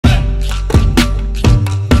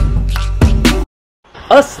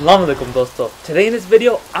Assalamualaikum dosto. Today in this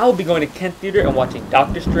video, I'll be going to Kent Theater and watching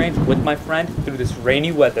Doctor Strange with my friend through this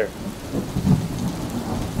rainy weather.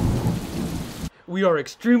 We are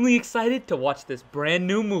extremely excited to watch this brand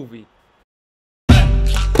new movie.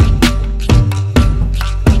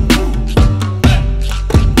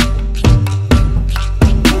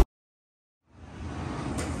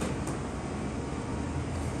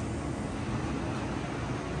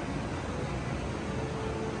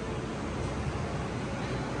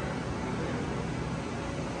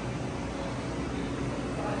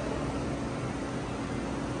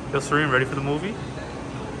 Yo, Serene, ready for the movie?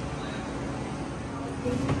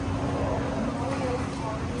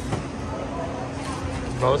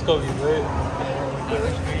 Bro, it's gonna be lit.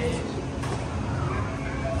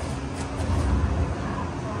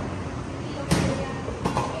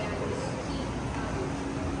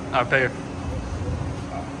 I'll pay her.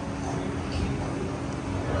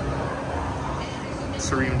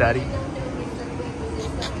 Serene, daddy.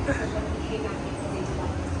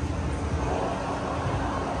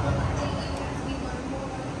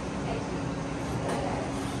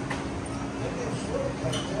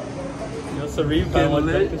 Yo, Sareem, I want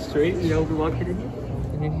Doctor Strange. Yo, we walking in here?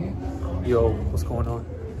 In here? Yo, what's going on?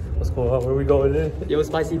 What's going on? Where are we going in? Yo,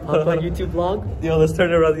 Spicy Pop, my YouTube vlog. Yo, let's turn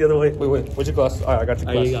it around the other way. Wait, what's your glasses? Alright, I got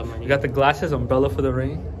your glasses. You got the glasses, umbrella for the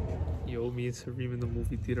rain. Yo, me and Sareem in the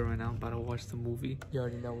movie theater right now. I'm about to watch the movie. You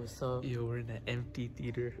already know what's up. Yo, we're in an empty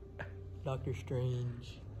theater. Doctor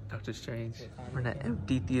Strange. Doctor Strange. We're in an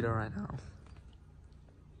empty theater right now.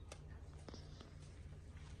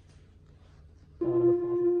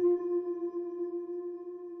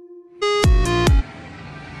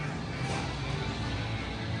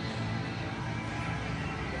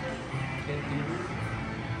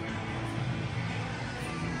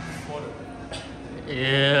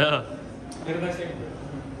 Yeah.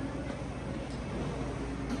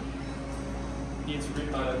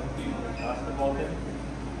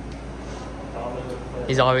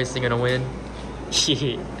 He's obviously gonna win.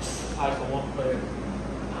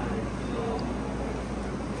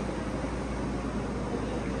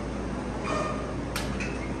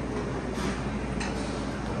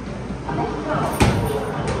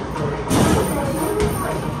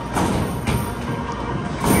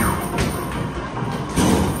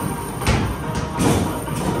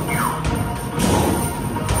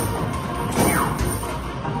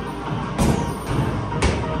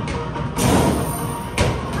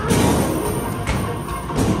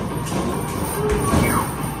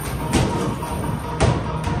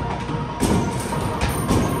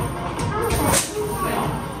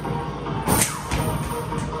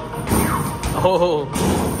 Oh.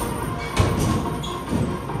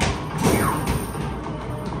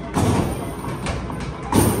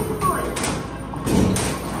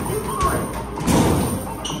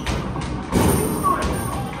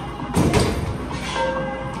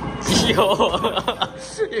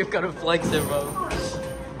 Yo, you've got to flex it, bro.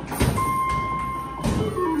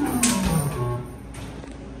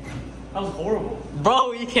 That was horrible.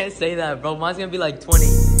 Bro, you can't say that, bro. Mine's gonna be like 20.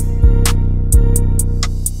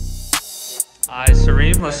 Alright,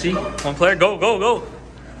 Serene, let's see. One player, go, go, go.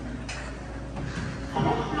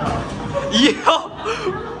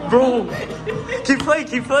 Yo! Bro! Keep playing,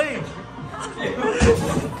 keep playing.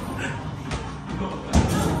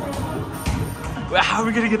 Wait, how are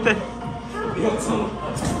we gonna get that? Bro!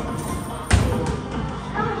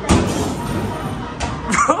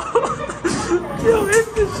 Yo,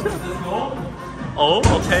 hit this shot. Oh,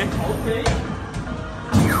 okay.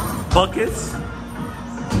 Buckets.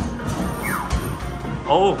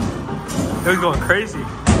 Oh, it was going crazy.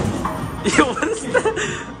 Yo, what is that?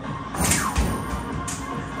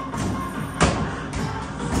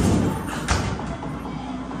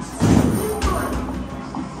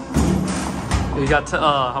 You got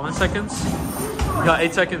how many seconds? You got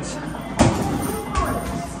 8 seconds.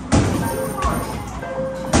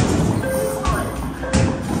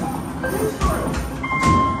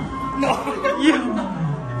 No.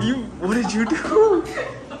 You. What did you do?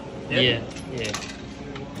 Yeah.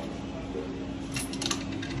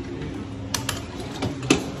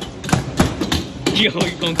 Yo,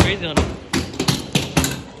 you're going crazy on him.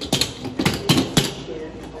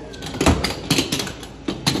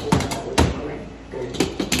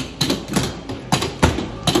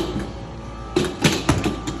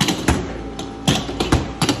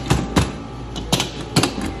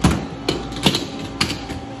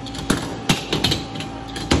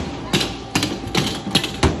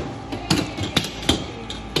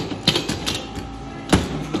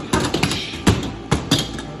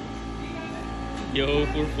 Yo,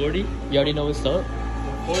 440. You already know what's up?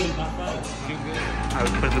 40, not bad. Too good. I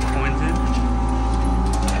would put the coins in.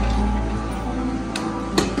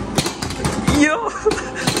 Yo!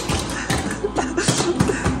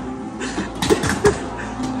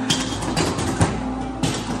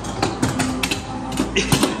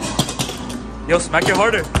 Yo, smack it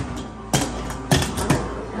harder.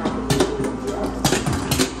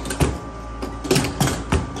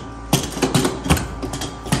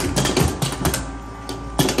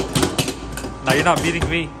 Now you're not beating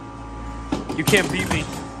me. You can't beat me.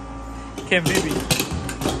 You can't beat me.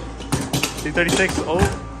 236. Oh.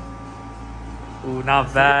 Ooh,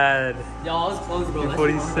 not bad. Yo, I was close, bro.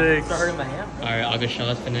 246. Start hurting my hand. Alright, August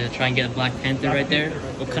Shaw's gonna try and get a Black Panther right there.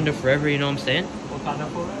 Wakanda forever, you know what I'm saying? Wakanda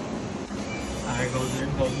forever. Alright, goes in,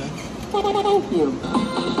 goes in.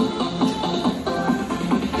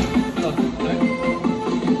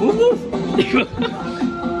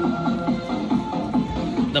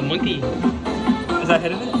 The monkey. Is that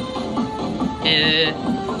hitting it?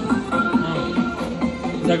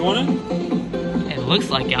 Is that going in? It looks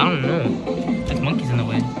like it, I don't know. There's monkeys in the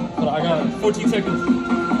way. Hold on, I got 14 seconds.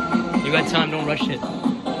 You got time, don't rush it.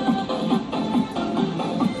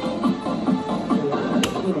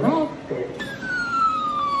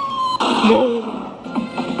 No!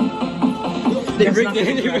 They rigged it,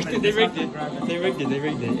 they rigged it, they rigged it. They rigged it, they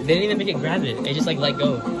rigged it. They didn't even make it grab it, they just like let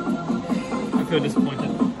go. I feel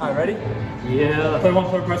disappointed. Alright, ready? Yeah. Play one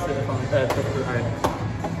for press it. Alright.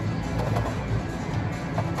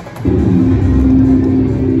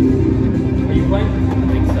 Are you playing? I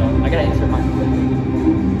think so. I gotta insert my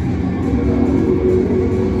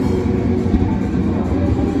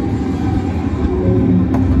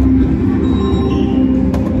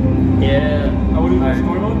Yeah. I would do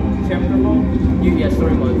story mode? Chapter mode? Yeah,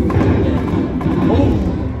 story mode. Yeah. Oh!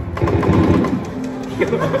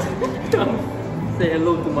 Say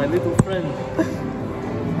hello to my little friend.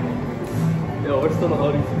 Yo, we're still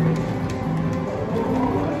loading.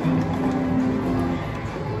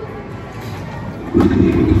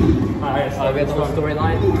 Alright, We have the whole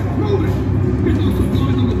storyline.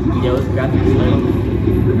 Yeah, let's grab this title.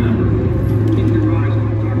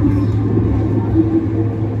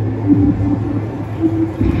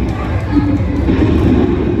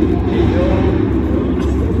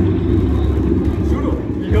 Shoot him!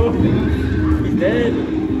 Yo! He's dead.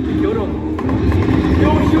 You killed him. Yo,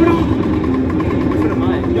 shoot him! Which one am I?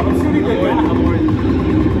 Yo, I'm shooting the guy. I'm orange.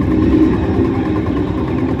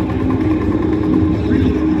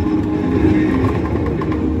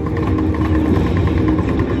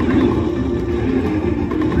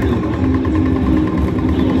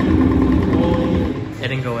 It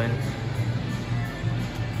didn't go in.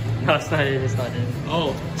 No, it's not in, it's not in.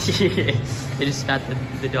 Oh. They just spat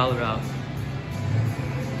the dollar out.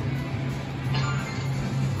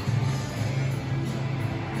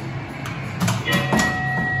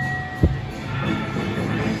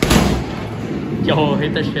 Yo,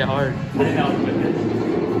 hit that shit hard.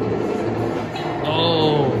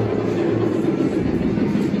 Oh.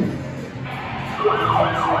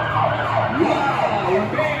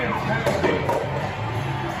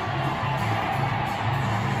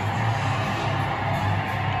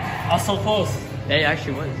 I was so close. Yeah, it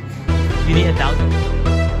actually was. You need 1,000.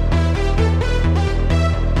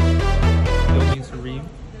 Yo means to read.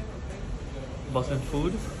 Busting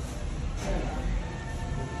food.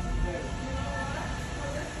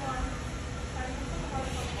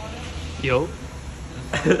 Yo.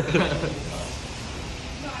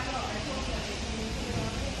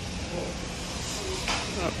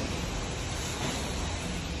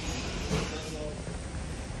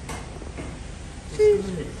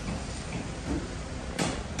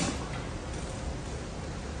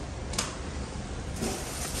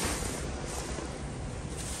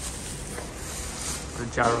 The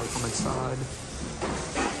gyro come inside.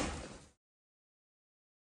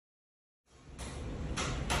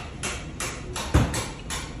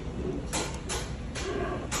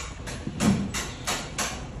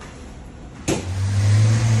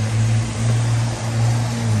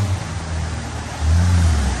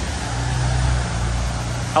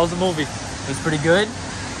 How was the movie? It was pretty good.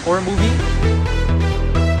 Horror movie.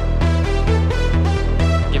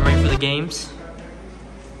 Getting ready for the games.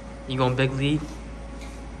 You going big league?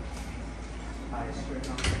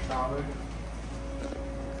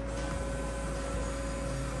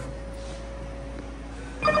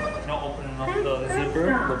 Not opening up the zipper,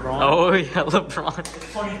 LeBron. Oh yeah, LeBron.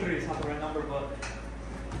 It's 23, it's not the right number, but.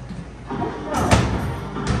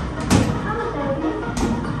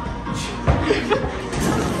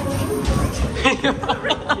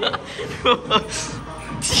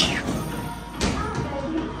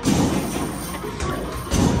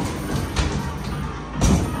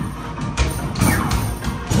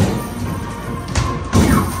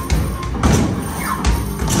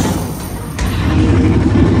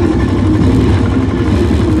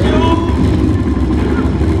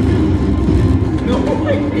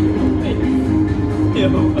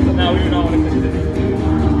 No, we do not want to click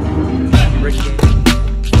this.